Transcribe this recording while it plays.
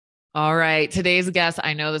All right. Today's guest,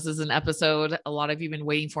 I know this is an episode a lot of you have been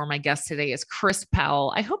waiting for. My guest today is Chris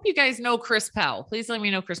Powell. I hope you guys know Chris Powell. Please let me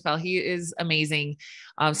know Chris Powell. He is amazing.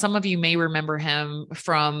 Some of you may remember him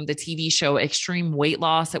from the TV show Extreme Weight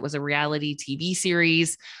Loss. It was a reality TV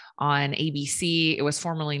series on ABC. It was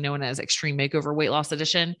formerly known as Extreme Makeover Weight Loss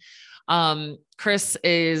Edition. Chris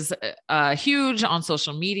is huge on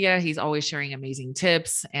social media. He's always sharing amazing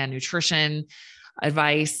tips and nutrition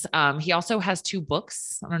advice. He also has two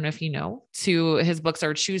books. I don't know if you know. His books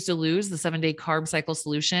are Choose to Lose, the 7-Day Carb Cycle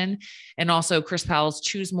Solution, and also Chris Powell's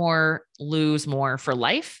Choose More, Lose More for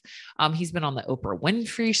Life. He's been on the Oprah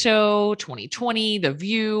Winfrey Show, 2020, The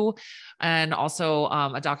View, and also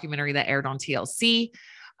a documentary that aired on TLC.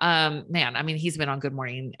 Man, I mean, he's been on Good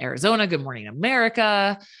Morning Arizona, Good Morning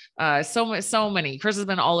America, so many. Chris has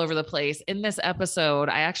been all over the place. In this episode,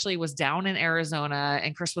 I actually was down in Arizona,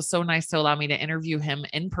 and Chris was so nice to allow me to interview him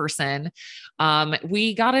in person.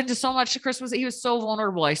 We got into so much. He was so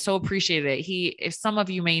vulnerable. I so appreciated it. If some of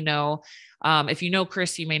you may know, if you know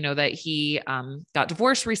Chris, you may know that he got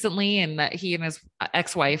divorced recently, and that he and his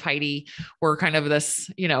ex-wife Heidi were kind of this,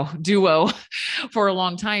 duo for a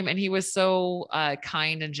long time. And he was so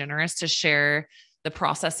kind and generous to share the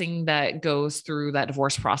processing that goes through that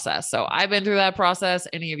divorce process. So I've been through that process.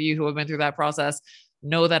 Any of you who have been through that process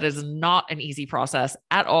know that is not an easy process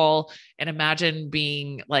at all. And imagine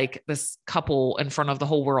being like this couple in front of the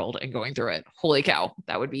whole world and going through it. Holy cow,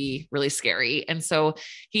 that would be really scary. And so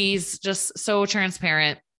he's just so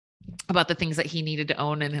transparent about the things that he needed to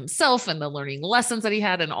own in himself and the learning lessons that he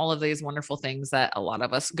had and all of these wonderful things that a lot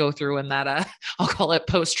of us go through in that, I'll call it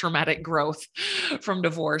post-traumatic growth from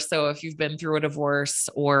divorce. So if you've been through a divorce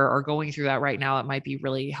or are going through that right now, it might be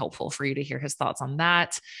really helpful for you to hear his thoughts on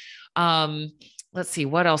that. Let's see,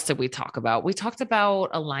 what else did we talk about? We talked about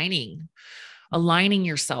aligning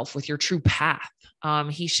yourself with your true path.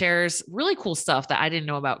 He shares really cool stuff that I didn't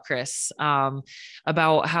know about Chris,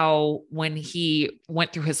 about how when he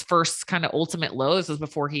went through his first kind of ultimate low, this was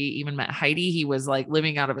before he even met Heidi, he was like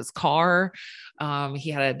living out of his car.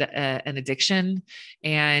 He had an addiction,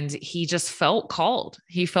 and he just felt called.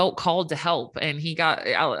 He felt called to help. And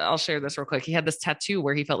I'll share this real quick. He had this tattoo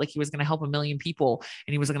where he felt like he was going to help 1 million people,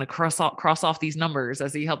 and he was going to cross off these numbers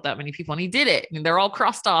as he helped that many people. And he did it, and they're all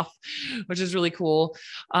crossed off, which is really cool.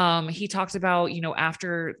 He talked about,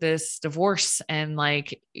 after this divorce, and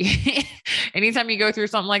like, anytime you go through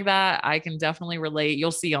something like that, I can definitely relate.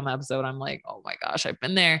 You'll see on the episode, I'm like, oh my gosh, I've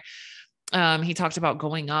been there. He talked about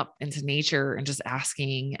going up into nature and just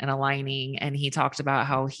asking and aligning. And he talked about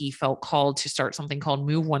how he felt called to start something called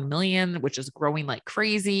Move 1 Million, which is growing like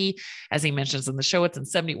crazy. As he mentions in the show, it's in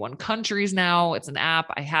 71 countries now. It's an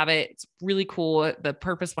app. I have it. It's really cool. The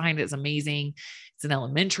purpose behind it is amazing. It's in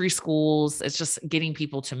elementary schools. It's just getting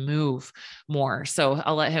people to move more. So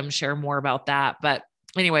I'll let him share more about that. But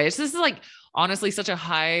anyways, this is like honestly such a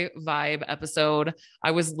high vibe episode.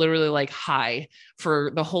 I was literally like high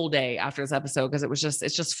for the whole day after this episode, because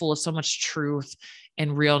it's just full of so much truth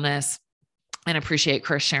and realness. And I appreciate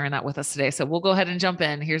Chris sharing that with us today. So we'll go ahead and jump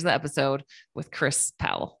in. Here's the episode with Chris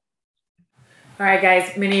Powell. All right,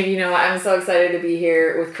 guys, many of you know I'm so excited to be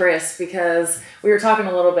here with Chris, because we were talking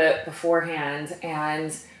a little bit beforehand,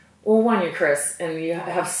 and well, one, you're Chris, and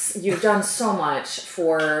you've done so much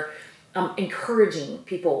for encouraging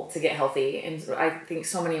people to get healthy, and I think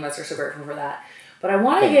so many of us are so grateful for that. But I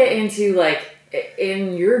want to get into like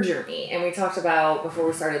in your journey, and we talked about before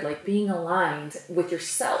we started, like being aligned with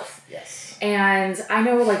yourself. Yes. And I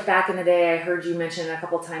know, like back in the day, I heard you mention a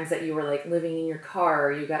couple times that you were like living in your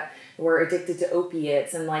car, were addicted to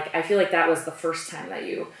opiates, and like I feel like that was the first time that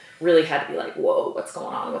you really had to be like, whoa, what's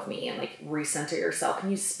going on with me, and like recenter yourself. Can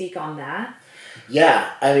you speak on that?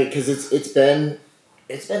 Yeah, I mean, because it's been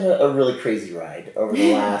a really crazy ride over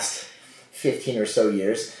the last 15 or so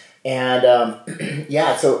years, and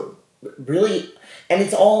yeah, so really, and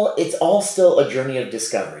it's all still a journey of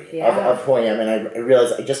discovery of who I am, and I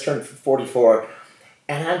realize I just turned 44,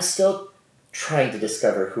 and I'm still trying to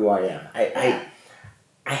discover who I am.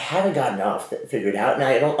 I haven't gotten it all figured out, and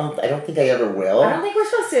I don't think I ever will. I don't think we're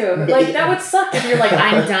supposed to. Like, that would suck if you're like,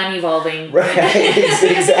 I'm done evolving. Right,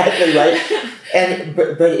 exactly, right? And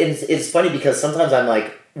but it's funny, because sometimes I'm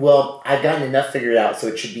like, well, I've gotten enough figured out, so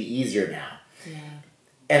it should be easier now. Yeah.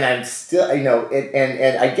 And I'm still,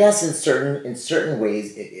 and I guess in certain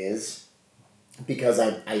ways it is, because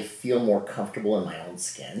I feel more comfortable in my own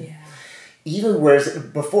skin. Yeah. Even whereas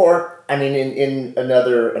before, I mean, in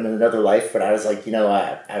another life, but I was like,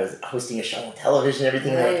 I was hosting a show on television and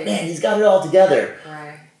everything. Right. And like, man, he's got it all together.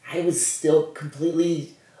 Right. I was still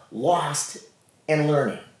completely lost and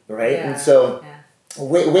learning, right? Yeah. And so,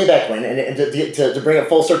 way back when, and to bring it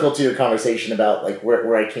full circle to your conversation about like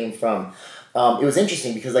where I came from, it was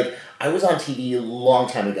interesting because like I was on TV a long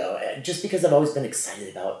time ago, just because I've always been excited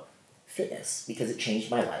about fitness because it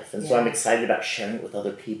changed my life, and so I'm excited about sharing it with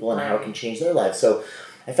other people and how it can change their lives. So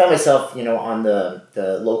I found myself, on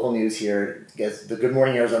the local news here, as the Good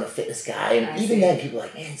Morning Arizona fitness guy, and even then people were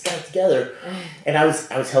like, man, he's got it together. And I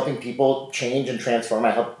was helping people change and transform.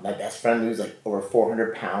 I helped my best friend lose like over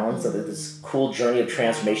 400 pounds. So this cool journey of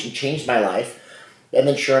transformation changed my life. And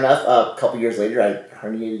then sure enough, a couple years later, I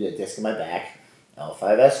herniated a disc in my back,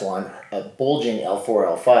 L5S1, a bulging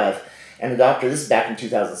L4, L5. And the doctor, this is back in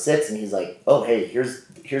 2006, and he's like, oh, hey, here's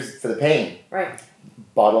for the pain. Right.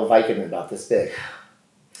 Bottle of Vicodin about this big.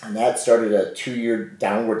 And that started a 2-year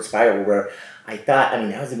downward spiral where I thought,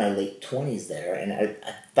 I was in my late 20s there, and I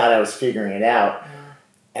thought I was figuring it out.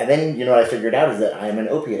 And then, what I figured out is that I am an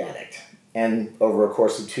opiate addict. And over a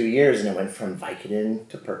course of 2 years, and it went from Vicodin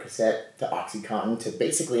to Percocet to OxyContin to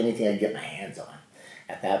basically anything I could get my hands on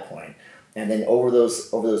at that point. And then over those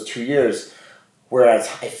 2 years, whereas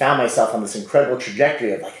I found myself on this incredible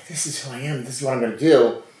trajectory of like, this is who I am, this is what I'm going to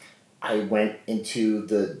do, I went into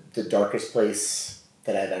the darkest place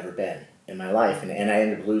that I've ever been in my life, and I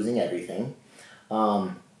ended up losing everything.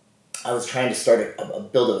 I was trying to start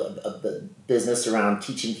build a business around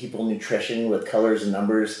teaching people nutrition with colors and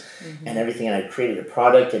numbers and everything, and I created a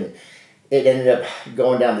product, and it ended up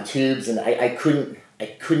going down the tubes, and I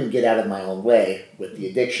couldn't get out of my own way with the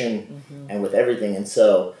addiction and with everything, and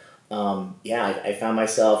so I found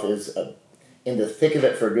myself in the thick of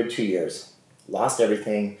it for a good 2 years, lost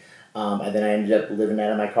everything. And then I ended up living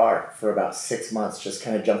out of my car for about 6 months, just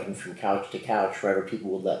kind of jumping from couch to couch wherever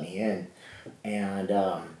people would let me in, and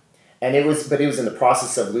it was in the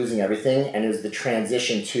process of losing everything, and it was the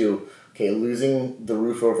transition to losing the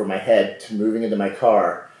roof over my head to moving into my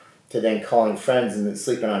car to then calling friends and then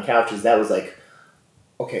sleeping on couches. That was like,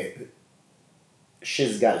 okay,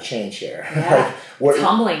 shit's got to change here. Yeah, it's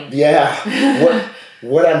humbling. Yeah,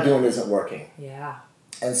 what I'm doing isn't working. Yeah.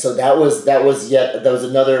 And so that was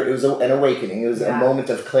another, it was an awakening. It was a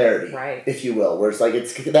moment of clarity, right, if you will, where it's like,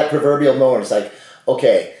 it's that proverbial moment. It's like,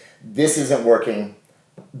 okay, this isn't working.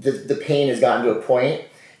 The pain has gotten to a point.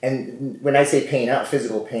 And when I say pain, not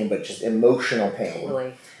physical pain, but just emotional pain.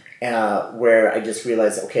 Totally. Where I just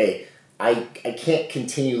realized, okay, I can't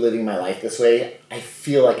continue living my life this way. I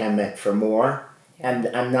feel like I'm meant for more. And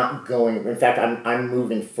I'm not going, in fact, I'm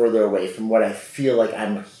moving further away from what I feel like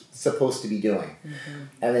I'm supposed to be doing.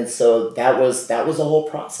 And then so that was a whole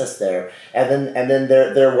process there. And then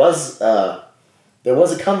there was a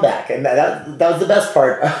comeback, and that was the best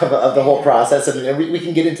part of the whole process. And we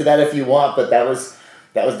can get into that if you want, but that was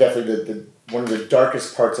definitely the one of the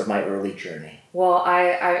darkest parts of my early journey. Well,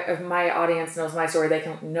 if my audience knows my story, they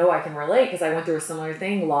can know I can relate because I went through a similar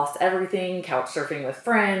thing, lost everything, couch surfing with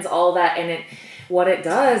friends, all that, and what it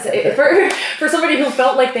does for somebody who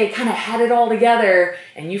felt like they kind of had it all together,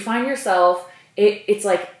 and you find yourself, it's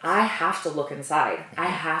like I have to look inside. I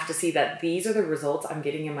have to see that these are the results I'm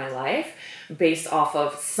getting in my life based off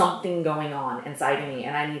of something going on inside of me,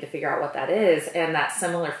 and I need to figure out what that is. And that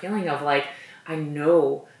similar feeling of like, I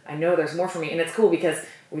know there's more for me, and it's cool because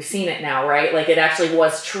we've seen it now, right? Like it actually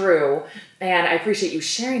was true. And I appreciate you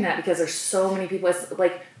sharing that because there's so many people. It's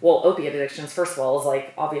like, well, opiate addictions, first of all, is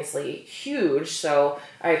like obviously huge. So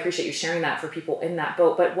I appreciate you sharing that for people in that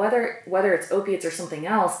boat. But whether it's opiates or something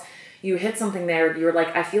else, you hit something there. You're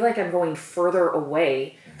like, I feel like I'm going further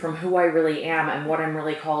away from who I really am and what I'm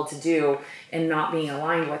really called to do and not being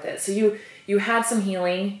aligned with it. So you had some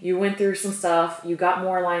healing. You went through some stuff. You got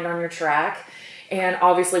more aligned on your track. And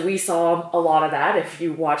obviously we saw a lot of that if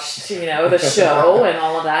you watched, the show and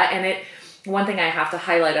all of that. And one thing I have to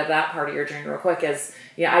highlight of that part of your journey real quick is,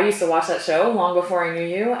 I used to watch that show long before I knew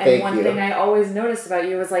you. And one thing I always noticed about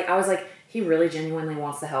you was I was like, he really genuinely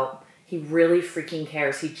wants to help. He really freaking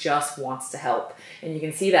cares. He just wants to help. And you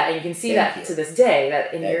can see that. And you can see that to this day,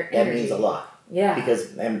 that in your energy. That means a lot. Yeah.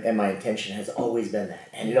 Because, and my intention has always been that.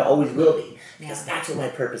 And it always will be. Because that's what my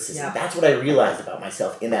purpose is. And that's what I realized about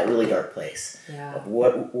myself in that really dark place. Of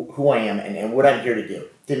who I am and what I'm here to do.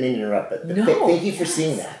 Didn't mean to interrupt, but thank you for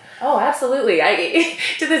seeing that. Oh, absolutely.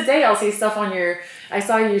 To this day, I'll see stuff on I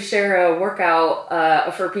saw you share a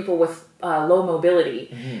workout for people with low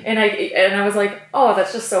mobility. And I was like, oh,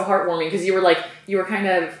 that's just so heartwarming because you were kind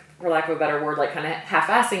of, for lack of a better word, like kind of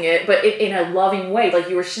half-assing it, but in a loving way. Like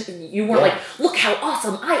you weren't like, look how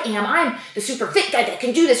awesome I am. I'm the super fit guy that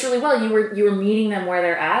can do this really well. You were meeting them where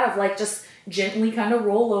they're at, of like just gently kind of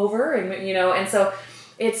roll over and and so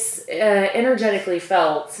it's energetically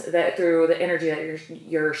felt that through the energy that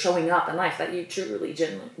you're showing up in life, that you truly,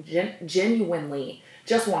 genuinely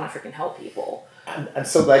just want to freaking help people. I'm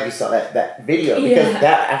so glad you saw that video, because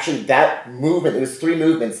that movement, it was 3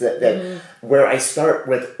 movements that where I start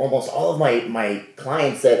with almost all of my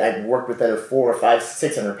clients that I've worked with that are 400 or 500,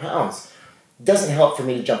 600 pounds. Doesn't help for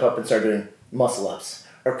me to jump up and start doing muscle ups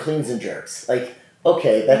or cleans and jerks. Like,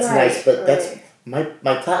 okay, that's nice, but that's my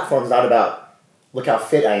platform's not about look how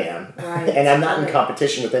fit I am. Right. And I'm not in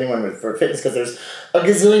competition with anyone for fitness, because there's a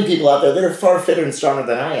gazillion people out there that are far fitter and stronger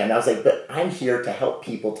than I am. And I was like, but I'm here to help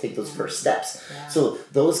people take those first steps. Yeah. So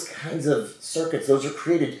those kinds of circuits, those are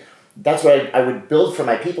created. That's what I would build for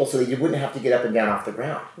my people, so that you wouldn't have to get up and down off the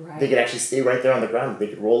ground. Right. They could actually stay right there on the ground. They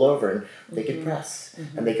could roll over and they could press.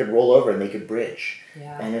 And they could roll over and they could bridge.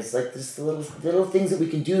 Yeah. And it's like this little things that we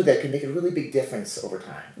can do that can make a really big difference over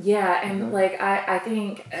time. Yeah, and like I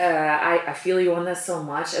think I feel you on this so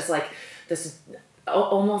much. It's like this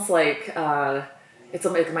almost like it's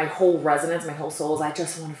like my whole resonance, my whole soul is I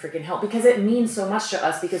just want to freaking help, because it means so much to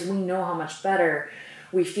us, because we know how much better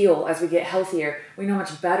we feel as we get healthier. We know how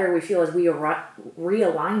much better we feel as we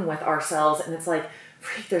realign with ourselves, and it's like,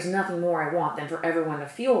 freak, there's nothing more I want than for everyone to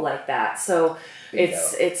feel like that. So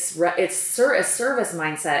it's a service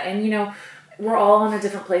mindset, and you know, we're all on a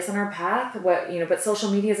different place on our path. But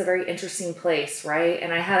social media is a very interesting place, right?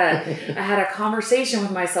 And I had a conversation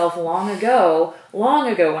with myself long ago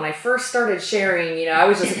when I first started sharing. You know, I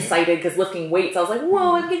was just excited because lifting weights, I was like,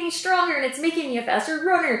 whoa, I'm getting stronger, and it's making me a faster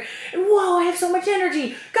runner. And whoa, I have so much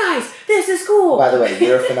energy, guys. This is cool. By the way,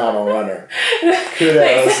 you're a phenomenal runner.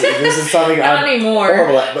 Kudos. This is something not anymore.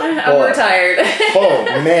 I'm retired. Oh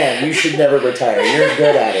man, you should never retire. You're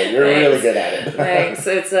good at it. You're really good at it. Thanks.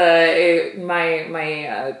 It's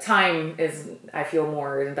my time is, I feel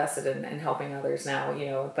more invested in helping others now, you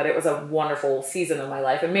know, but it was a wonderful season of my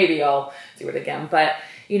life, and maybe I'll do it again. But,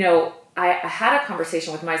 you know, I had a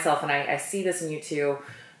conversation with myself, and I see this in you too,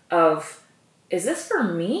 of, is this for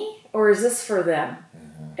me or is this for them?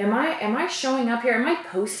 Am I showing up here? Am I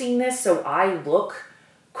posting this so I look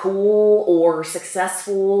cool or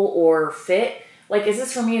successful or fit? Like, is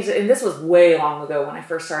this for me? And this was way long ago when I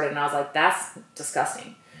first started, and I was like, that's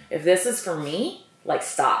disgusting. If this is for me, like,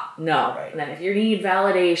 stop. No. Right. And then if you need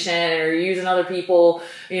validation or you're using other people,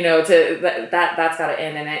 you know, that's got to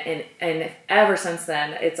end. And ever since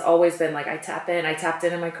then, it's always been like, I tapped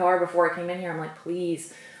in my car before I came in here. I'm like,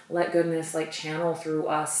 please let goodness like channel through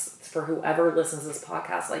us for whoever listens to this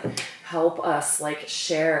podcast, like help us like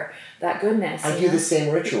share that goodness. I do the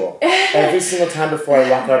same ritual every single time before I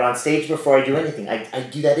walk out on stage, before I do anything. I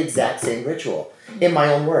do that exact same ritual in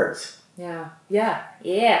my own words. Yeah.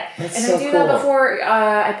 That's and so I do cool. that before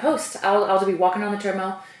I post. I'll just be walking on the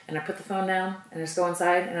treadmill, and I put the phone down and I just go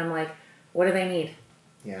inside, and I'm like, what do they need?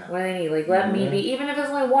 Yeah. What do they need? Like, let me be, even if it's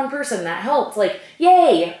only one person that helped, like,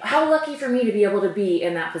 yay, how lucky for me to be able to be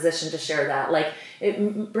in that position to share that. Like,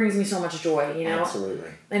 it brings me so much joy, you know?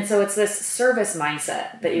 Absolutely. And so it's this service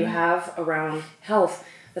mindset that you have around health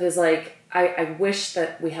that is like, I wish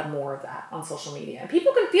that we had more of that on social media. And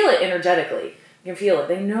people can feel it energetically. You can feel it.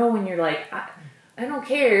 They know when you're like, I don't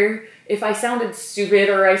care if I sounded stupid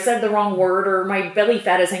or I said the wrong word or my belly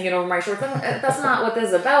fat is hanging over my shorts. That's not what this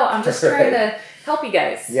is about. I'm just trying to help you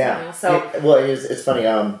guys. Yeah. You know? So well, it's funny.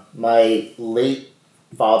 My late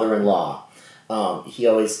father-in-law,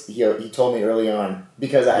 he told me early on,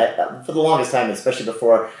 because for the longest time, especially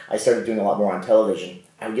before I started doing a lot more on television,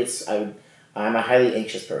 I'm a highly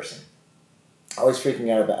anxious person, always freaking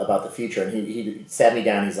out about the future. And he sat me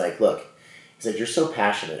down. He's like, look, he said, you're so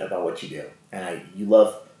passionate about what you do, and you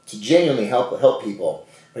love to genuinely help people.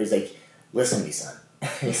 But he's like, listen to me, son.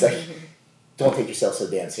 He's like, don't take yourself so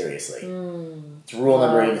damn seriously. It's rule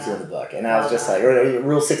number 82 of the book. And I was just like,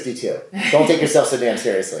 rule 62. Don't take yourself so damn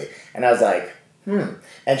seriously. And I was like,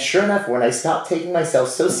 And sure enough, when I stopped taking myself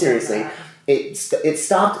so seriously, it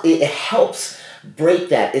stopped. It helps break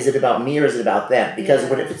that. Is it about me or is it about them? Because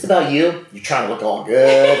if it's about you, you're trying to look all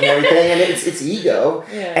good and everything, and it's ego.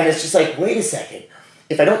 Yeah. And it's just like, wait a second.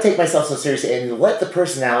 If I don't take myself so seriously and let the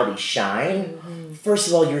personality shine, first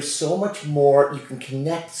of all, you're so much more, you can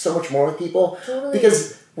connect so much more with people. Totally.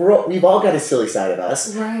 Because we've all got a silly side of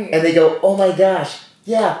us. Right. And they go, oh my gosh,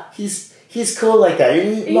 yeah, he's cool like that.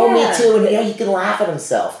 And me too. And he can laugh at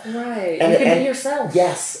himself. Right. And you can be yourself.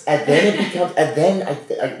 Yes. And then it becomes, and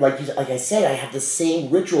then, like I said, I have the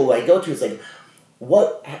same ritual I go to. It's like,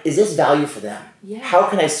 what is this value for them? Yeah. How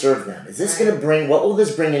can I serve them? Is this going to bring, what will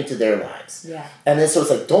this bring into their lives? Yeah. And then so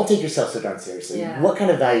it's like, don't take yourself so darn seriously. Yeah. What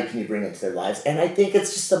kind of value can you bring into their lives? And I think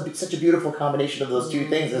it's just such a beautiful combination of those two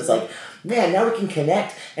things. It's like, man, now we can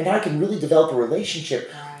connect, and now I can really develop a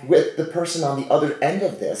relationship with the person on the other end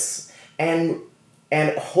of this. And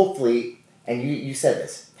hopefully, and you said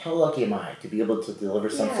this, how lucky am I to be able to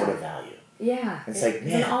deliver some sort of value? Yeah. It's like,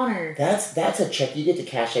 man, it's an honor. That's a check you get to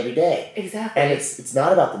cash every day. Exactly. And it's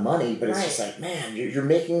not about the money, but it's just like, man,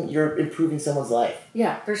 you're improving someone's life.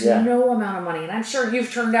 Yeah, there's no amount of money. And I'm sure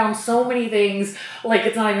you've turned down so many things, like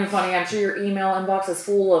it's not even funny. I'm sure your email inbox is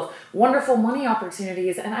full of wonderful money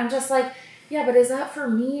opportunities. And I'm just like, yeah, but is that for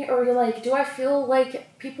me? Or like, do I feel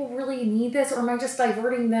like people really need this? Or am I just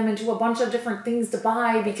diverting them into a bunch of different things to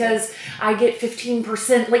buy because I get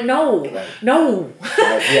 15%? Like, no. Yeah.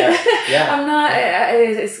 I'm not,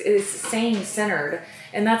 it's staying centered.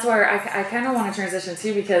 And that's where I kind of want to transition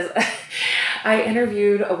to, because I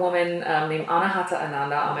interviewed a woman named Anahata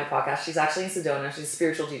Ananda on my podcast. She's actually in Sedona. She's a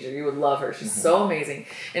spiritual teacher. You would love her. She's so amazing.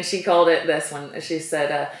 And she called it this one. She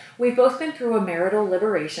said, we've both been through a marital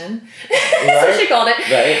liberation. That's what she called it.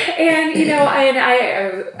 Right. And, you know,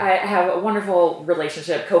 I have a wonderful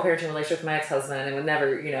relationship, co-parenting relationship with my ex-husband, and would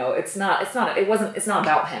never, you know, it's not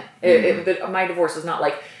about him. My divorce was not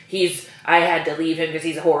like, I had to leave him because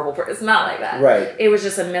he's a horrible person. It's not like that. Right. It was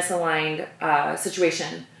just a misaligned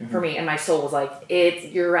situation for me. And my soul was like,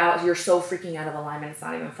 you're so freaking out of alignment. It's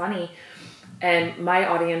not even funny. And my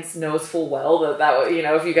audience knows full well that, you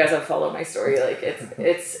know, if you guys have followed my story, like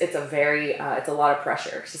it's a lot of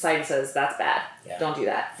pressure. Society says that's bad. Yeah. Don't do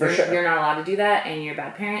that. Sure. You're not allowed to do that. And you're a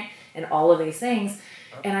bad parent and all of these things.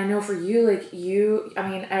 And I know for you, like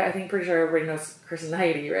I think pretty sure everybody knows Chris and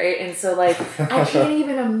Heidi, right? And so like, I can't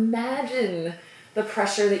even imagine the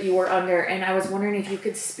pressure that you were under. And I was wondering if you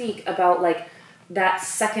could speak about like that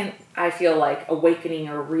second, I feel like, awakening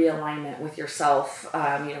or realignment with yourself.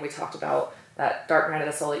 You know, we talked about that dark night of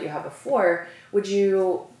the soul that you had before. Would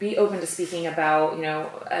you be open to speaking about, you know,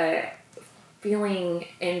 feeling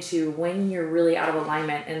into when you're really out of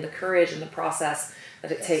alignment and the courage and the process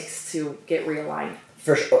that it takes to get realigned?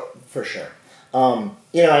 For sure.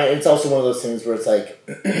 You know, it's also one of those things where it's like,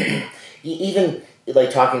 even like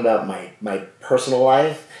talking about my personal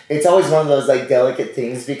life, it's always one of those like delicate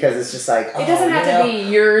things, because it's just like, it doesn't have to be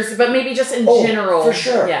yours, but maybe just in general. For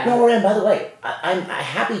sure. Yeah. No, and by the way, I'm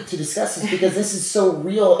happy to discuss this because this is so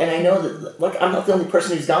real, and I know that, like, I'm not the only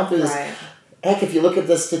person who's gone through this. Right. Heck, if you look at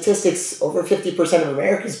the statistics, over 50% of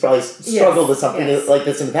Americans probably struggled with something like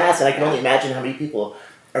this in the past, and I can only imagine how many people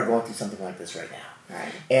are going through something like this right now.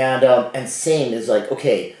 Right. And same is like,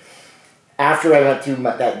 okay, after I went through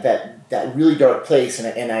that really dark place,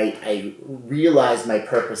 and I realized my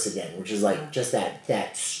purpose again, which is like just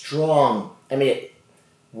that strong. I mean,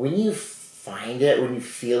 when you find it, when you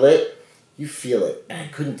feel it, and I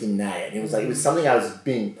couldn't deny it. And it was like, it was something I was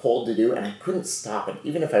being pulled to do, and I couldn't stop it,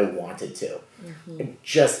 even if I wanted to.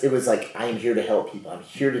 It was like, I am here to help people. I'm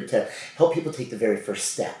here to help people take the very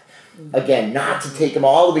first step. Again, not to take them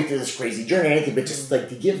all the way through this crazy journey or anything, but just like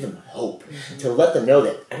to give them hope, to let them know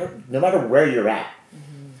that no matter where you're at,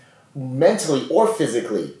 mentally or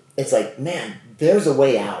physically, it's like, man, there's a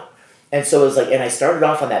way out. And so it was like, and I started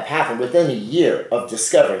off on that path, and within a year of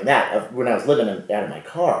discovering that, when I was living out of my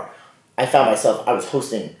car, I found myself, I was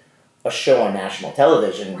hosting a show on national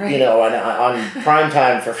television, you know, on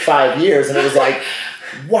primetime for 5 years, and it was like,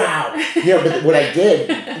 wow. You know, but what I did,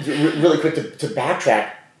 really quick to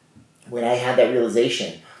backtrack, when I had that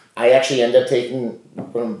realization, I actually ended up taking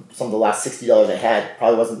some of the last $60 I had.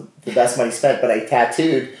 Probably wasn't the best money spent, but I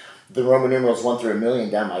tattooed the Roman numerals 1 through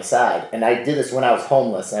 1,000,000 down my side. And I did this when I was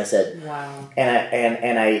homeless. And I said, wow.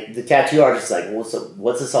 And the tattoo artist was like, well, so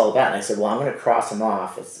what's this all about? And I said, well, I'm going to cross them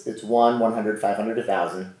off. It's 1, 100, 500,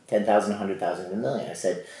 1,000, 10,000, 100,000, and 1,000,000. I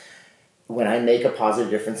said, when I make a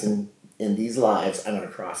positive difference in these lives, I'm going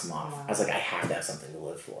to cross them off. Wow. I was like, I have to have something to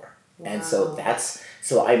live for. Wow. And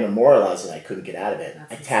so I memorialized it, and I couldn't get out of it.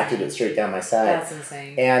 I tattooed it straight down my side. That's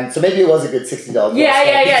insane. And so maybe it was a good $60.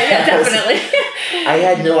 Yeah, definitely. I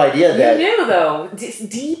had no idea that. You knew, though.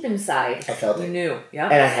 Deep inside. I felt it. You knew, yeah.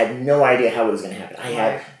 And I had no idea how it was going to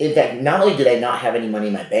happen. In fact, not only did I not have any money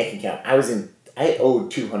in my bank account, I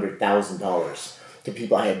owed $200,000 to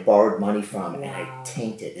people I had borrowed money from, and I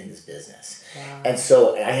tanked it in this business. Wow. And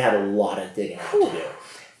so I had a lot of digging out to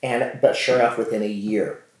do. But sure enough, within a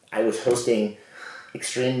year, I was hosting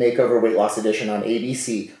Extreme Makeover Weight Loss Edition on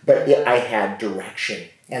ABC, but I had direction,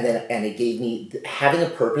 and it gave me, having a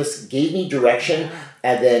purpose gave me direction,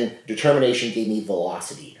 and then determination gave me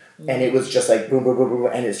velocity, and it was just like boom, boom, boom, boom,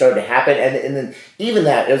 and it started to happen, and then even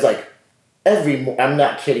that, it was like, I'm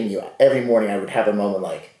not kidding you. Every morning I would have a moment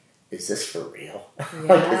like, is this for real?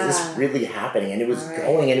 Like, is this really happening? And it was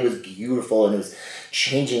going, and it was beautiful, and it was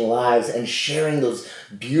changing lives and sharing those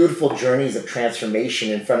beautiful journeys of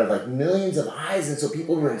transformation in front of like millions of eyes. And so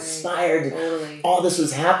people were inspired. Totally. All this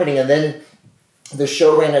was happening. And then the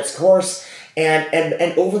show ran its course.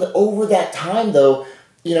 And over that time though,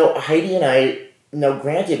 you know, Heidi and I, now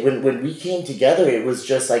granted, when we came together, it was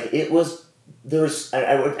just like, I won't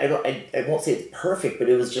say it's perfect, but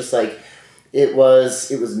it was just like, it was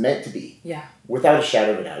meant to be. Yeah. Without a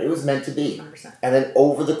shadow of a doubt. It was meant to be. 100%. And then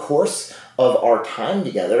over the course of our time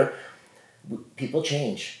together, people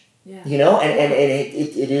change. Yeah. You know, and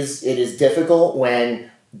it is difficult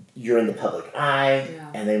when you're in the public eye,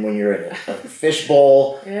 and then when you're in a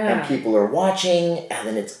fishbowl, and people are watching, and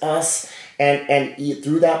then it's us. And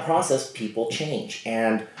through that process, people change.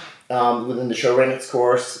 And within the show ran its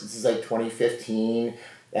course, this is like 2015,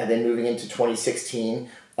 and then moving into 2016,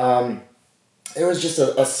 there was just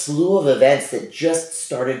a slew of events that just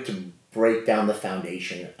started to break down the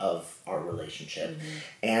foundation of our relationship.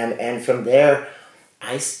 And from there,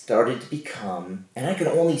 I started to become, and I can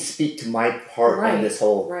only speak to my part in this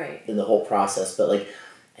whole, in the whole process, but like,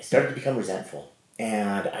 I started to become resentful,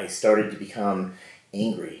 and I started to become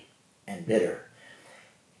angry and bitter.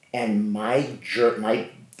 And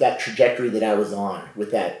that trajectory that I was on with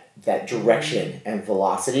that direction and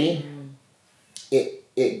velocity,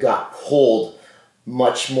 it got pulled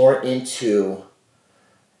much more into,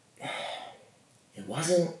 it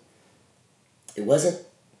wasn't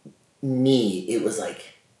me, it was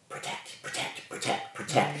like protect.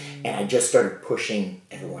 And I just started pushing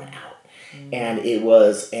everyone out. And it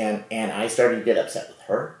was, and I started to get upset with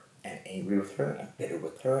her, and angry with her, and bitter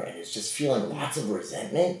with her, and it's just feeling lots of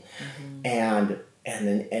resentment. And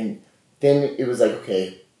then it was like,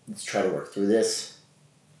 okay, let's try to work through this.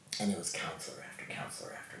 And it was counselor after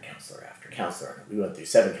counselor after counselor after counselor. We went through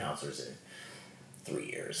 7 counselors in 3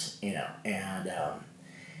 years, you know, and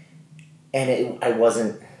I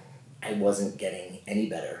wasn't getting any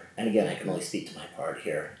better. And again, I can only speak to my part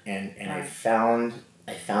here. And I found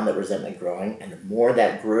that resentment growing, and the more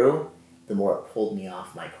that grew, the more it pulled me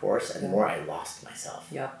off my course, and the more I lost myself.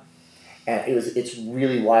 Yep. And it's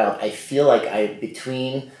really wild. I feel like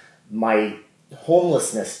between my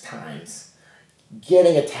homelessness times,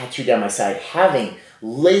 getting a tattoo down my side, having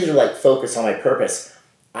laser-like focus on my purpose,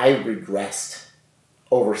 I regressed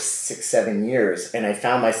over 6-7 years, and I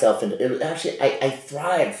found myself in, it was actually, I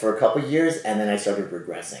thrived for a couple years, and then I started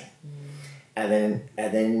regressing. And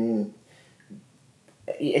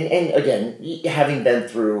again, having been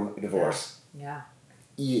through a divorce,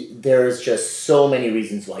 there's just so many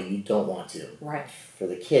reasons why you don't want to. Right. For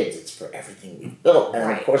the kids, it's for everything we've built.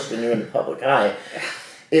 And of course, when you're in the public eye,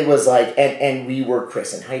 it was like, and we were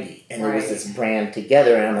Chris and Heidi, and there was this brand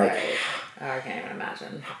together, and I'm like, oh, I can't even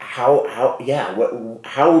imagine. How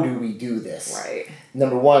do we do this? Right.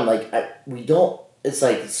 Number one, like, we don't, it's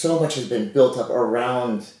like so much has been built up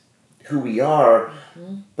around who we are,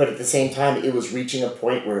 but at the same time, it was reaching a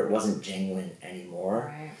point where it wasn't genuine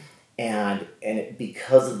anymore. Right. And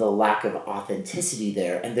because of the lack of authenticity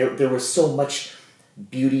there, and there was so much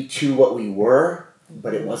beauty to what we were,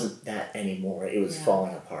 but it wasn't that anymore. It was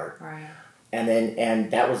falling apart. Right. And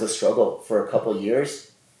that was a struggle for a couple of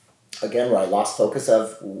years. Again, where I lost focus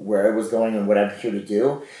of where I was going and what I'm here to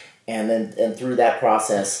do. And through that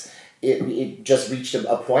process, it just reached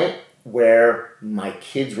a point where my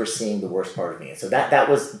kids were seeing the worst part of me. And so that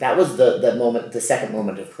was the moment, the second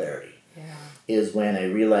moment of clarity. Yeah. Is when I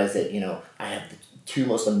realized that, you know, I have the 2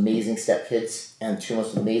 most amazing stepkids and 2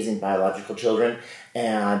 most amazing biological children,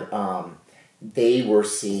 and they were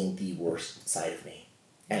seeing the worst side of me,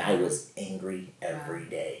 and I was angry every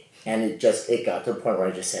day. And it got to a point where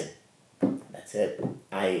I just said, that's it.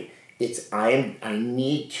 I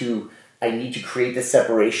need to create this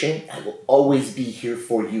separation. I will always be here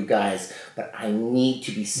for you guys, but I need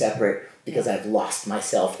to be separate because I've lost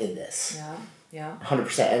myself in this. Yeah. Yeah.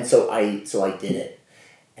 100%. And so I did it.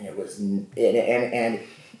 And it was, and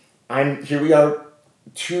here we are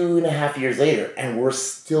 2.5 years later, and we're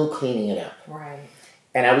still cleaning it up. Right.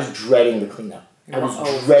 And I was dreading the cleanup. I was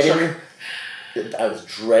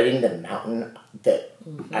dreading the mountain that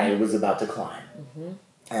I was about to climb.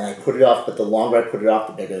 And I put it off, but the longer I put it off,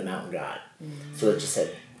 the bigger the mountain got. So it just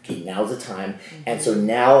said, okay, now's the time. And so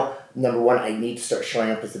now, number one, I need to start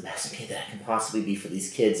showing up as the best me that I can possibly be for these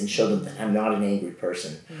kids, and show them that I'm not an angry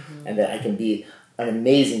person, and that I can be an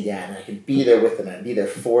amazing dad, and I can be there with them, and be there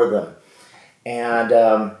for them. And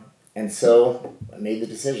so I made the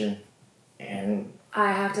decision. And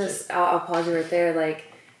I have to, I'll pause you right there. Like,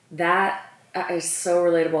 that It's so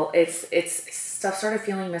relatable. It's stuff started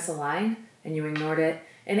feeling misaligned and you ignored it.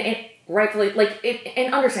 And it rightfully,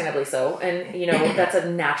 and understandably so. And, you know, that's a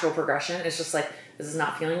natural progression. It's just like, this is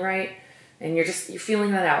not feeling right. And you're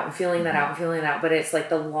feeling that out and feeling that out and feeling that out. But it's like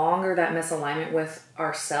the longer that misalignment with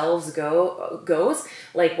ourselves goes,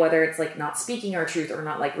 like whether it's like not speaking our truth or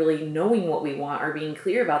not like really knowing what we want or being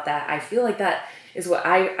clear about that, I feel like that is what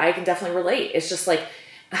I can definitely relate. It's just like,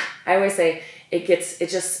 I always say, it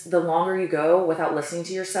just, the longer you go without listening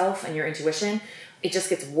to yourself and your intuition, it just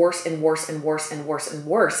gets worse and worse and worse and worse and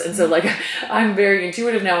worse. And so like, I'm very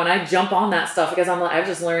intuitive now and I jump on that stuff because I've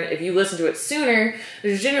just learned if you listen to it sooner,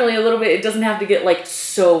 there's generally a little bit, it doesn't have to get like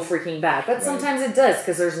so freaking bad, but sometimes it does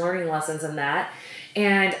because there's learning lessons in that.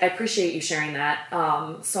 And I appreciate you sharing that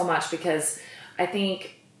so much because I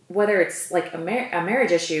think whether it's like a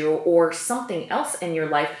marriage issue or something else in your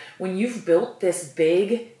life, when you've built this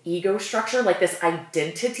big ego structure, like this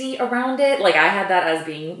identity around it, like I had that as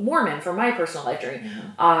being Mormon for my personal life journey.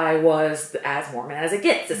 I was as Mormon as it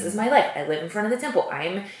gets. This is my life. I live in front of the temple. I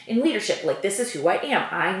am in leadership. Like this is who I am.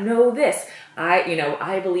 I know this.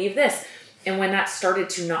 I believe this. And when that started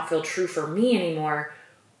to not feel true for me anymore,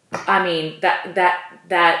 I mean,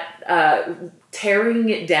 tearing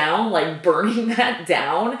it down, like burning that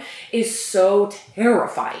down is so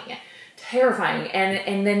terrifying.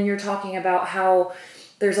 And then you're talking about how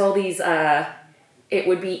there's all these, it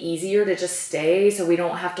would be easier to just stay so we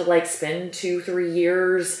don't have to like spend 2-3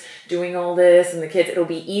 years doing all this and the kids, it'll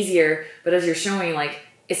be easier. But as you're showing, like,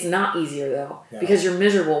 it's not easier though, because you're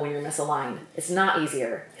miserable when you're misaligned. It's not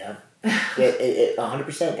easier. Yeah.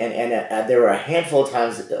 100%. And there were a handful of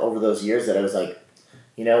times over those years that I was like,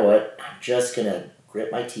 you know what? I'm just going to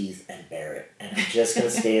grit my teeth and bear it. And I'm just going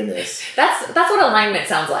to stay in this. That's what alignment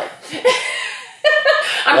sounds like.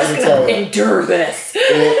 I'm just going to endure this.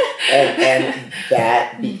 And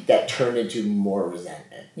that turned into more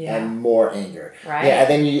resentment and more anger. Right. Yeah.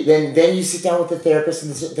 And then you sit down with the therapist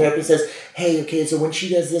and the therapist says, hey, okay, so when she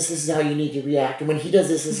does this is how you need to react. And when he does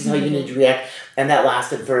this is how you need to react. And that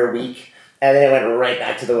lasted for a week. And then it went right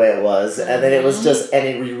back to the way it was. And then it was just,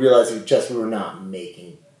 we realized we were not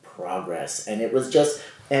making progress. And it was just,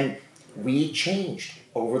 and we changed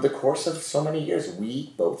over the course of so many years.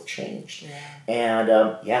 We both changed.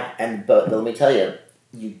 Yeah. And, but let me tell you,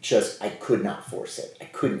 I could not force it. I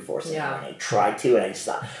couldn't force it. Yeah. And I tried to, and I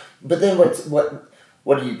stopped. But then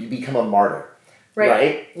what do you become a martyr?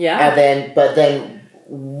 Right? Yeah. But then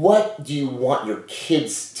what do you want your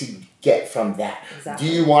kids to get from that? Exactly.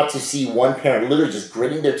 Do you want to see one parent literally just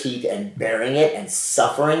gritting their teeth and bearing it and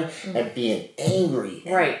suffering and being angry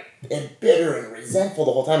and bitter and resentful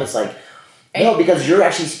the whole time? It's like, no, because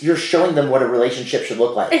you're showing them what a relationship should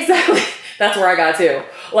look like. Exactly. That's where I got to.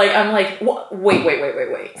 Like, I'm like,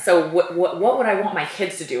 wait. So what would I want my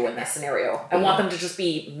kids to do in this scenario? I want them to just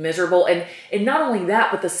be miserable. And not only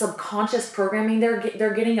that, but the subconscious programming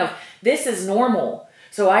they're getting of this is normal.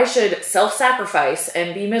 So I should self-sacrifice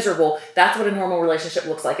and be miserable. That's what a normal relationship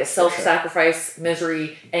looks like. Is self-sacrifice,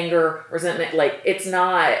 misery, anger, resentment. Like, it's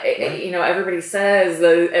not, everybody says,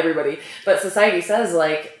 but society says,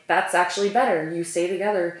 like, that's actually better. You stay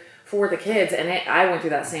together for the kids. And I went through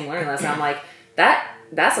that same learning lesson. I'm like,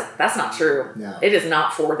 that's not true. No. It is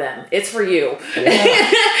not for them. It's for you.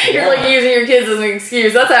 Yeah. You're like using your kids as an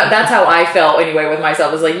excuse. That's how I felt anyway with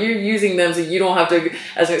myself. It's like you're using them so you don't have to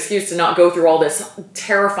as an excuse to not go through all this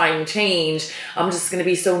terrifying change. I'm just going to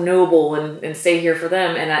be so noble and stay here for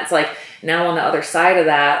them. And that's like now on the other side of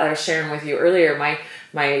that, I was sharing with you earlier, my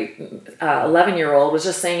 11-year-old was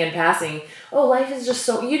just saying in passing, oh, life is just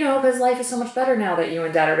so, because life is so much better now that you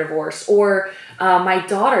and dad are divorced. Or my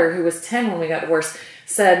daughter, who was 10 when we got divorced,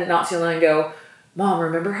 said not too long ago, Mom,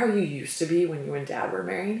 remember how you used to be when you and dad were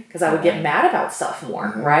married? Because I would get mad about stuff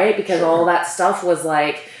more, right? Because all that stuff was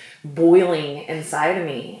like boiling inside of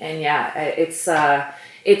me. And yeah, it's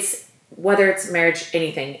whether it's marriage,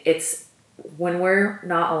 anything, it's when we're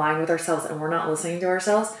not aligned with ourselves and we're not listening to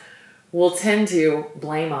ourselves, we'll tend to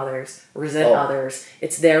blame others, resent others.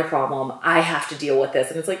 It's their problem. I have to deal with this.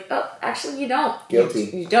 And it's like, oh, actually you don't. Guilty.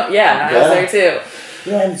 You don't. Yeah, I was there too.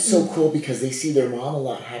 Yeah, and it's so cool because they see their mom a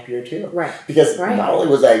lot happier too. Right. Because not only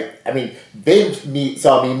was they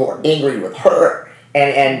saw me more angry with her.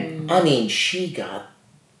 And she got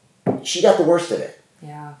the worst of it.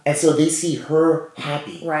 Yeah. And so they see her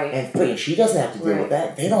happy. Right. And free. And she doesn't have to deal with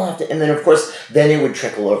that. They don't have to. And then, of course, it would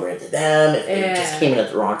trickle over into them if they just came in at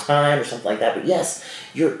the wrong time or something like that. But yes,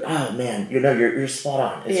 you're spot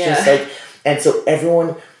on. It's just like, and so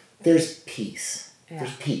everyone, there's peace.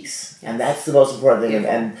 there's peace. And that's the most important thing.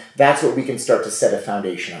 And that's what we can start to set a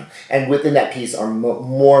foundation on. And within that peace are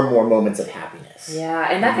more and more moments of happiness. Yeah.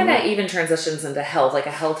 And that kind of even transitions into health, like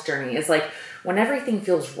a health journey. Is like when everything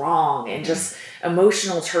feels wrong and just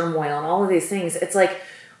emotional turmoil and all of these things, it's like,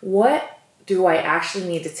 what do I actually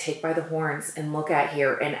need to take by the horns and look at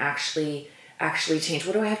here and actually change?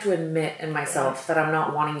 What do I have to admit in myself that I'm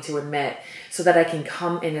not wanting to admit so that I can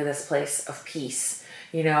come into this place of peace?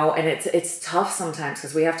 You know, and it's tough sometimes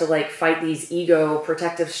because we have to like fight these ego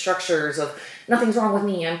protective structures of nothing's wrong with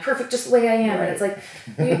me, I'm perfect just the way I am. And it's like,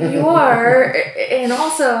 you are. And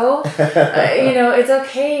also, you know, it's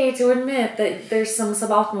okay to admit that there's some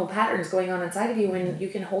suboptimal patterns going on inside of you, and you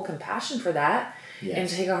can hold compassion for that and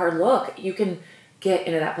take a hard look. You can get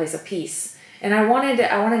into that place of peace. And I wanted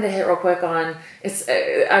to hit real quick on it's.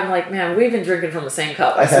 I'm like, man, we've been drinking from the same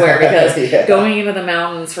cup, I swear, because going into the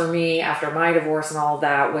mountains for me after my divorce and all of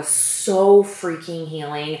that was so freaking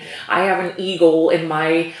healing. I have an eagle in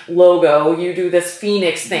my logo. You do this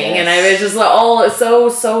phoenix thing, and I was just all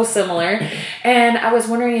so similar. And I was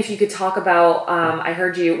wondering if you could talk about. I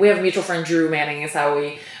heard you. We have a mutual friend, Drew Manning, is how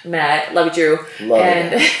we met. Love you, Drew. Love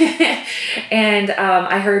it. And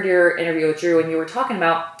I heard your interview with Drew, and you were talking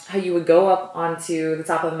about how you would go up onto the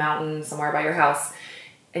top of the mountain somewhere by your house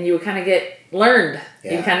and you would kind of get learned.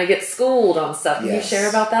 Yeah. You kind of get schooled on stuff. Can you share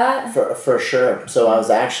about that? For sure. So I was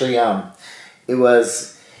actually, it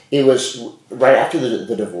was right after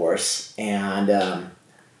the divorce, and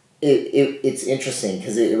it's interesting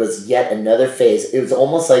because it was yet another phase. It was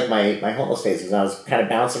almost like my homeless phase, because I was kind of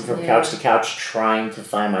bouncing from couch to couch trying to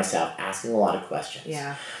find myself, asking a lot of questions.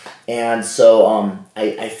 Yeah. And so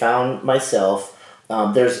I found myself.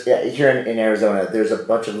 There's here in Arizona, there's a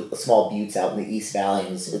bunch of small buttes out in the East Valley,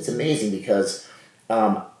 and it's amazing because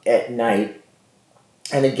at night,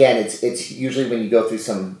 and again, it's usually when you go through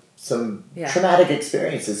some traumatic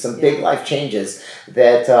experiences, some big life changes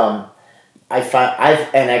that I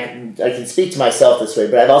can speak to myself this way,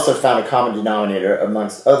 but I've also found a common denominator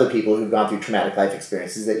amongst other people who've gone through traumatic life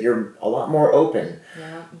experiences, that you're a lot more open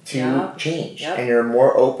to change, and you're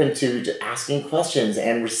more open to asking questions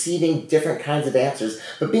and receiving different kinds of answers,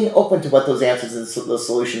 but being open to what those answers and those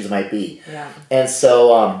solutions might be. And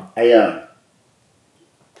so I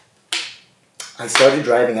started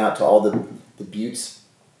driving out to all the buttes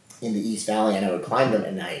in the East Valley, and I would climb them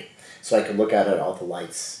at night so I could look out at all the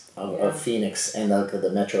lights of Phoenix and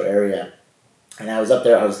the metro area. And I was up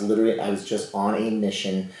there, I was just on a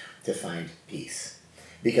mission to find peace.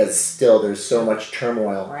 Because still there's so much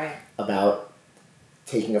turmoil about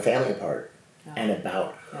taking a family apart and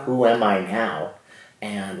about who am I now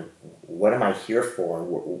and what am I here for,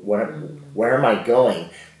 where am I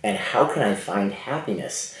going, and how can I find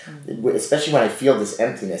happiness, especially when I feel this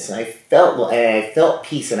emptiness. And I felt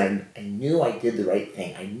peace, and I knew I did the right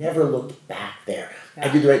thing. I never looked back there. I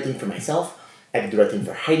did the right thing for myself. I did the right thing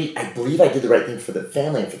for Heidi. I believe I did the right thing for the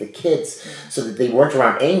family and for the kids, so that they weren't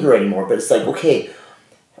around anger anymore. But it's like, okay,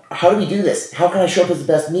 how do we do this? How can I show up as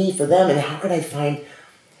the best me for them? And how can I find...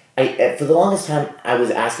 for the longest time, I was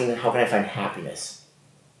asking, how can I find happiness?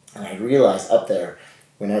 And I realized up there,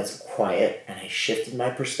 when it's quiet and I shifted my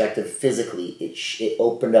perspective physically, it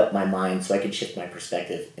opened up my mind so I could shift my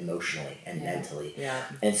perspective emotionally and mentally.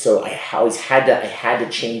 And so I always had to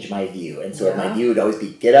change my view. And so my view would always be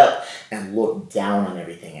get up and look down on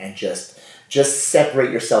everything and just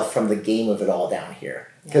separate yourself from the game of it all down here.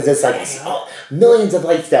 Because it's like, I see millions of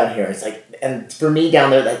lights down here. It's like, and for me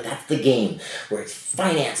down there, like that's the game, where it's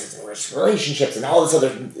finances and where it's relationships and all this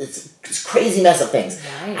other, it's this crazy mess of things.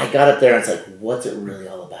 I got up there and it's like, what's it really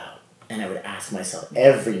all about? And I would ask myself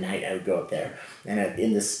every night. I would go up there and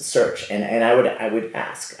in this search, and I would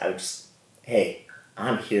ask. I would just, hey,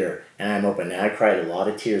 I'm here and I'm open. And I cried a lot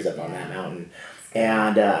of tears up on that mountain,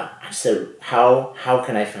 and I said, how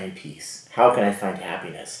can I find peace? How can I find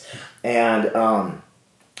happiness? And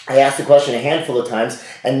I asked the question a handful of times,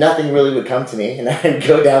 and nothing really would come to me. And I'd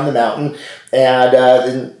go down the mountain and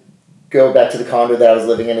then go back to the condo that I was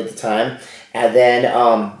living in at the time. And then,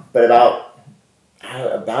 but about I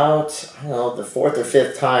don't know, the fourth or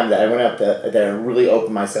fifth time that I went up, that I really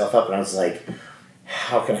opened myself up, and I was like,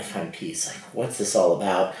 how can I find peace? Like, what's this all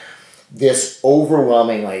about? This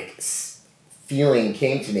overwhelming, like, feeling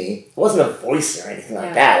came to me. It wasn't a voice or anything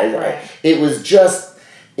like that. It was just,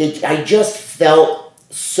 I just felt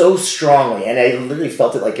so strongly, and I literally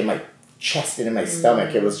felt it like in my chest and in my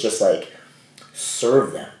stomach. It was just like,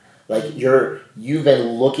 serve them. Like, you've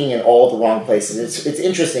been looking in all the wrong places. It's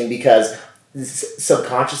interesting because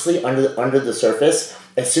subconsciously under the surface,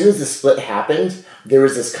 as soon as the split happened, there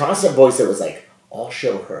was this constant voice that was like, I'll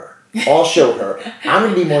show her. I'll show her. I'm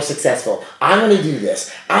going to be more successful. I'm going to do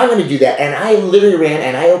this. I'm going to do that. And I literally ran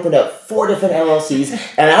and I opened up 4 different LLCs,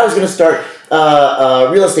 and I was going to start a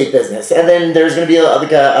real estate business. And then there's going to be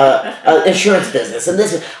a insurance business. And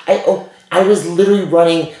this, I was literally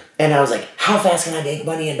running, and I was like, how fast can I make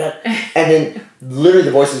money? And then literally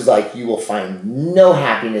the voice was like, you will find no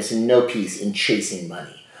happiness and no peace in chasing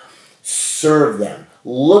money. Serve them.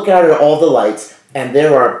 Look out at all the lights, and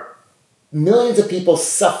there are millions of people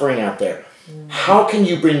suffering out there. How can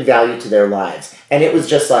you bring value to their lives? And it was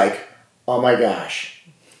just like, oh my gosh,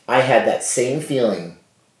 I had that same feeling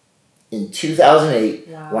in 2008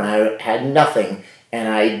 when I had nothing, and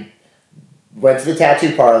I went to the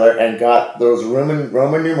tattoo parlor and got those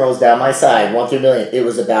Roman numerals down my side, 1 through a million. It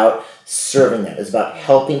was about serving them. It was about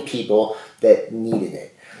helping people that needed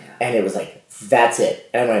it. Yeah. And it was like, that's it.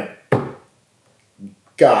 And I went,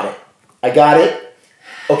 got it. I got it.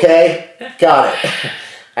 Okay, got it.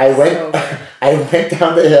 I went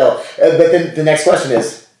down the hill. But then the next question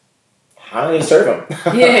is, how am I going to serve them?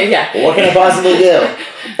 Yeah. What can I possibly do?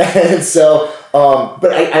 And so,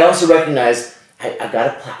 but I also recognize I've got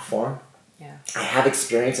a platform. I have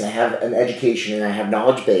experience, and I have an education, and I have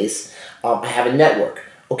knowledge base. I have a network.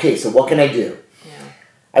 Okay, so what can I do? Yeah.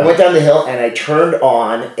 I went down the hill and I turned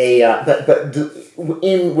on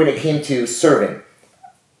when it came to serving,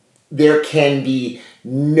 there can be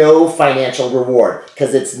no financial reward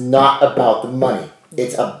because it's not about the money.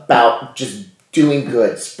 It's about just doing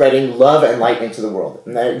good, spreading love and light into the world.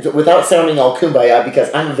 And without sounding all kumbaya, because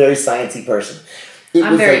I'm a very sciencey person.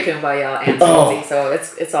 I'm very kumbaya and sciencey, so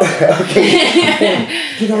it's all good. Okay.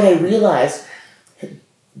 You know what I realized?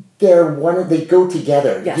 They go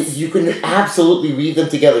together. Yes. You can absolutely weave them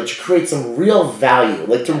together to create some real value,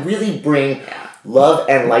 like to really bring love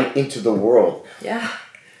and light into the world. Yeah.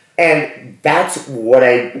 And that's what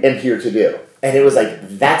I am here to do. And it was like,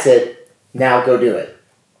 that's it. Now go do it.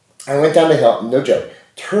 I went down the hill, no joke,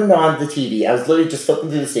 turned on the TV. I was literally just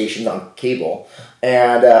flipping through the stations on cable.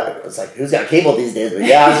 And it was like, who's got cable these days? But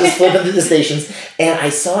yeah, I was just flipping through the stations. And I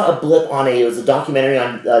saw a blip it was a documentary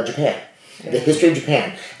on Japan. The history of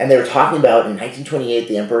Japan. And they were talking about in 1928,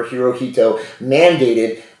 the Emperor Hirohito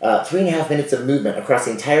mandated 3.5 minutes of movement across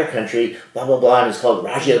the entire country, blah, blah, blah. And it was called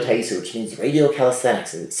Ragio Taisu, which means radio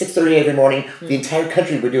calisthenics. And at 6:30 every morning, the entire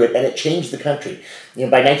country would do it, and it changed the country. You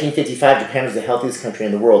know, by 1955, Japan was the healthiest country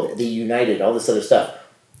in the world. They united, all this other stuff.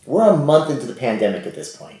 We're a month into the pandemic at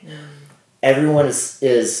this point. Everyone is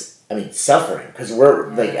suffering because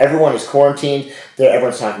everyone is quarantined.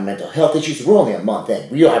 Everyone's talking mental health issues. We're only a month in.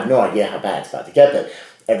 We have no idea how bad it's about to get, but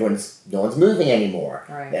no one's moving anymore.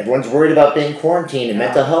 Right. Everyone's worried about being quarantined and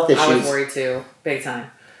mental health issues. I was worried too, big time.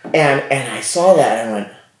 And I saw that and I went,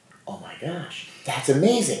 oh my gosh, that's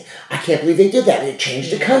amazing. I can't believe they did that. And it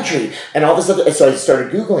changed the country and all this other. And so I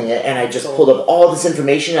started Googling it and I just pulled up all this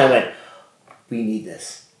information and I went, we need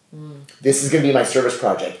this. This is going to be my service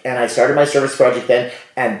project. And I started my service project then,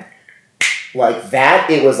 and like that,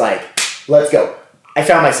 it was like, let's go. I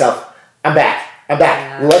found myself. I'm back.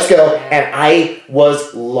 Yeah. Let's go. Yeah. And I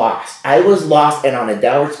was lost. I was lost and on a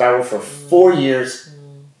downward spiral for 4 years,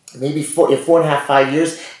 maybe 4.5, 5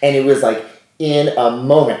 years. And it was like in a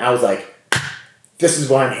moment, I was like, this is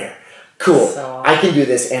why I'm here. Cool. So awesome. I can do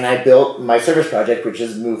this. And I built my service project, which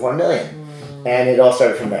is Move 1 Million. And it all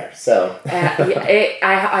started from there. So I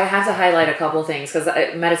have to highlight a couple things because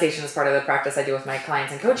meditation is part of the practice I do with my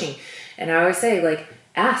clients and coaching. And I always say, like,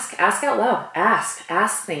 ask out loud,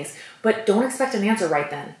 ask things, but don't expect an answer right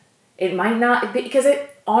then. It might not, because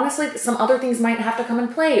honestly, some other things might have to come in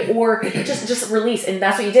play, or just release. And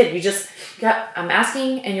that's what you did. You just I'm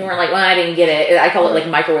asking, and you weren't like, well, I didn't get it. I call it like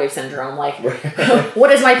microwave syndrome. Like,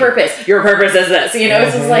 what is my purpose? Your purpose is this. You know,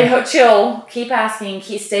 it's just like, chill, keep asking,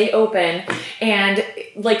 stay open. And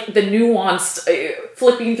like the nuanced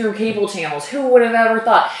flipping through cable channels, who would have ever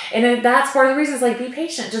thought? And then that's part of the reason is like, be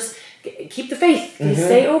patient. Just keep the faith.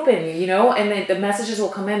 Stay open, you know, and the messages will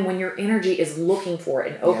come in when your energy is looking for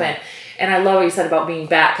it and open. Yeah. And I love what you said about being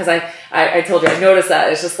back, because I told you, I noticed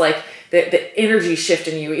that. It's just like the energy shift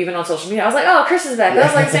in you, even on social media. I was like, oh, Chris is back.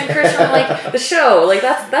 That's like the same Chris from like the show. Like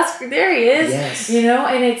that's there he is. Yes. You know,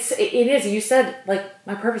 and it is. You said like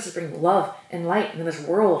my purpose is bring love and light in this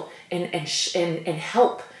world and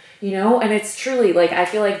help. You know, and it's truly like I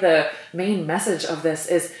feel like the main message of this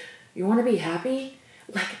is you want to be happy.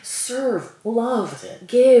 Like serve, love,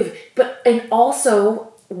 give, and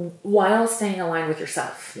also while staying aligned with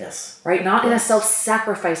yourself. Yes. Right? Not in a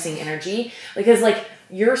self-sacrificing energy. Because like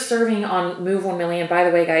you're serving on Move 1 Million. By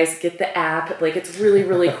the way, guys, get the app. Like it's really,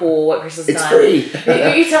 really cool what Chris has done. It's free.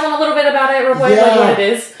 You tell them a little bit about it, real quick, like what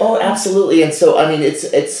it is? Oh, absolutely. And so I mean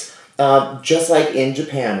it's just like in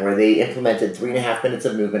Japan, where they implemented 3.5 minutes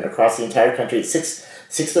of movement across the entire country at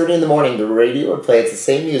 6:30 in the morning. The radio would play. It's the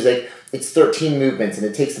same music. It's 13 movements, and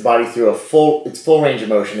it takes the body through its full range of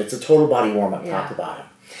motion. It's a total body warm up, top to bottom.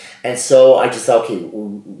 And so I just thought, okay,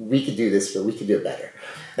 we could do this, but we could do it better.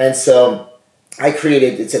 And so I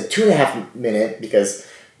created. It's a 2.5 minute, because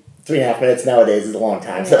 3.5 minutes nowadays is a long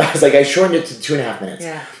time. So I was like, I shortened it to 2.5 minutes.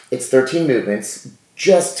 Yeah. It's 13 movements,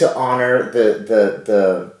 just to honor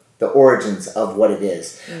the origins of what it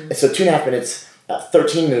is. So 2.5 minutes,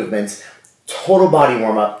 13 movements, total body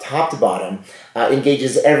warm up, top to bottom,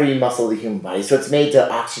 engages every muscle of the human body. So it's made to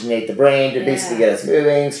oxygenate the brain, to basically get us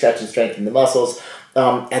moving, stretch and strengthen the muscles.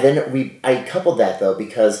 And then I coupled that, though,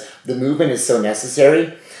 because the movement is so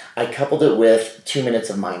necessary. I coupled it with 2 minutes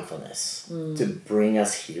of mindfulness to bring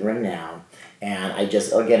us here and now. And I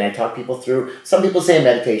talk people through, some people say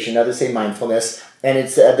meditation, others say mindfulness, and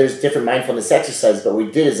it's there's different mindfulness exercises, but what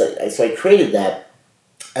we did is, so I created that,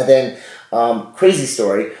 and then, crazy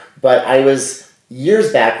story, but I was,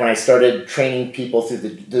 years back when I started training people through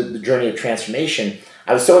the journey of transformation,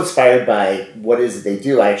 I was so inspired by what it is that they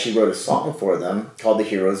do, I actually wrote a song for them called The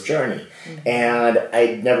Hero's Journey, and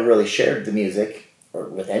I never really shared the music or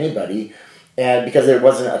with anybody, and because there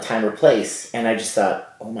wasn't a time or place, and I just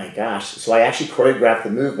thought, oh my gosh. So I actually choreographed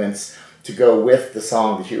the movements to go with the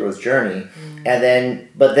song, The Hero's Journey.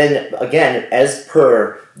 But then again, as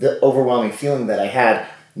per the overwhelming feeling that I had,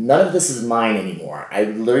 none of this is mine anymore. I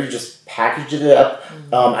literally just packaged it up.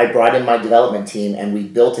 I brought in my development team, and we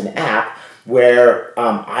built an app where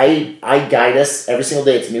I guide us every single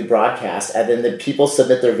day. It's a new broadcast, and then the people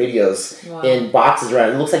submit their videos in boxes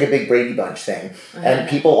around. It looks like a big Brady Bunch thing. And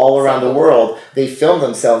people all around the world, they film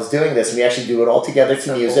themselves doing this, and we actually do it all together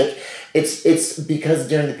to music. Cool. It's because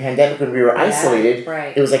during the pandemic, when we were isolated,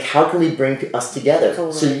 it was like, how can we bring us together?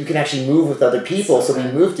 Totally. So you can actually move with other people. So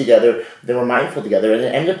we moved together, then we're mindful together, and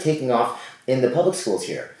it ended up taking off in the public schools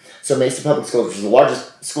here. So Mesa Public Schools, which is the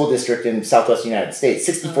largest school district in Southwest United States,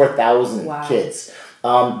 64,000 kids.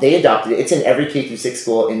 They adopted it. It's in every K-6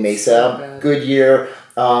 school in Mesa, Goodyear.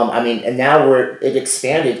 And now it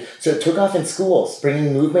expanded. So it took off in schools,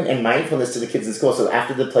 bringing movement and mindfulness to the kids in school. So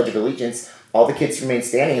after the Pledge of Allegiance, all the kids remain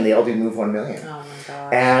standing, and they all do Move 1 Million. Oh my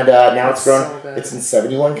gosh. And now it's grown. So it's in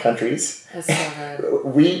 71 countries. That's so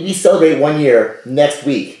good. We celebrate 1 year next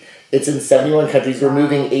week. It's in 71 countries. We're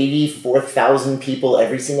moving 84,000 people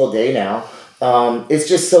every single day now. It's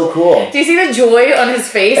just so cool. Do you see the joy on his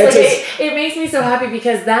face? Like it makes me so happy,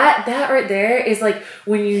 because that right there is like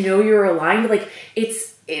when you know you're aligned. Like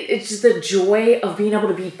it's just the joy of being able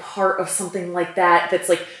to be part of something like that. That's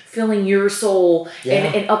like filling your soul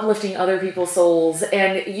and uplifting other people's souls.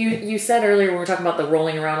 And you said earlier when we were talking about the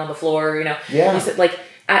rolling around on the floor, you said, like,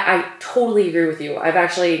 I totally agree with you. I've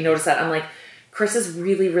actually noticed that. I'm like, Chris is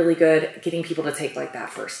really, really good at getting people to take like that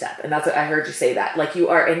first step. And that's what I heard you say, that like you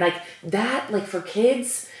are. And like that, like for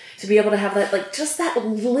kids to be able to have that, like just that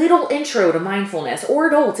little intro to mindfulness, or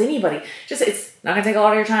adults, anybody, just, it's not gonna take a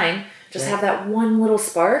lot of your time. Just have that one little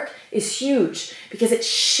spark is huge, because it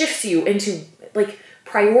shifts you into like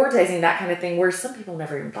prioritizing that kind of thing, where some people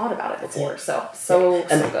never even thought about it before. So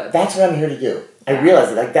good. That's what I'm here to do. I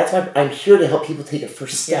realize it. Like, that's why I'm here to help people take a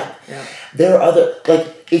first step. There are other,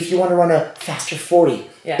 like, if you want to run a faster 40,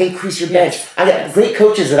 increase your bench. I got great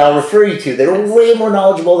coaches that I'll refer you to that are way more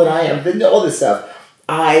knowledgeable than I am, that know all this stuff.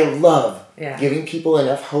 I love giving people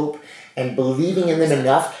enough hope and believing in them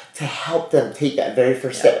enough to help them take that very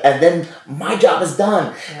first step. And then my job is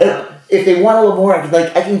done. If they want a little more, I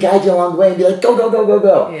can guide you along the way and be like, go, go, go, go,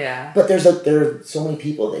 go. Yeah. But there are so many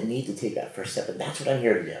people that need to take that first step, and that's what I'm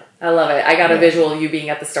here to do. I love it. I got a visual of you being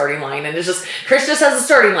at the starting line, and it's just, Chris just has a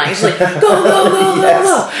starting line. She's like, go, go, go, go,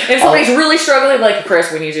 go. And if somebody's really struggling, like,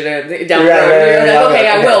 Chris, we need you to down the road. Okay,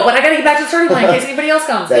 I will. But I got to get back to the starting line in case anybody else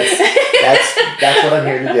comes. That's what I'm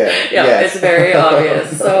here to do. Yeah, it's very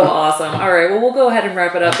obvious. So awesome. All right, well, we'll go ahead and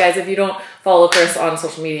wrap it up. Guys, if you don't follow Chris on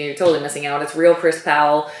social media, you're totally missing out. It's Real Chris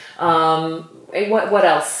Powell. What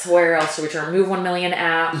else? Where else should we turn? Move 1 Million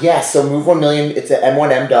app. Yeah, so Move 1 Million, it's at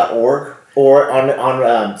m1m.org, or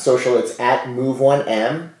on social, it's at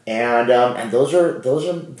Move1m, and those are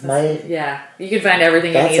my... Yeah, you can find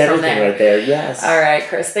everything you need from there. That's everything right there, yes. All right,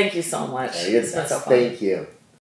 Chris, thank you so much. It's been so fun. Thank you.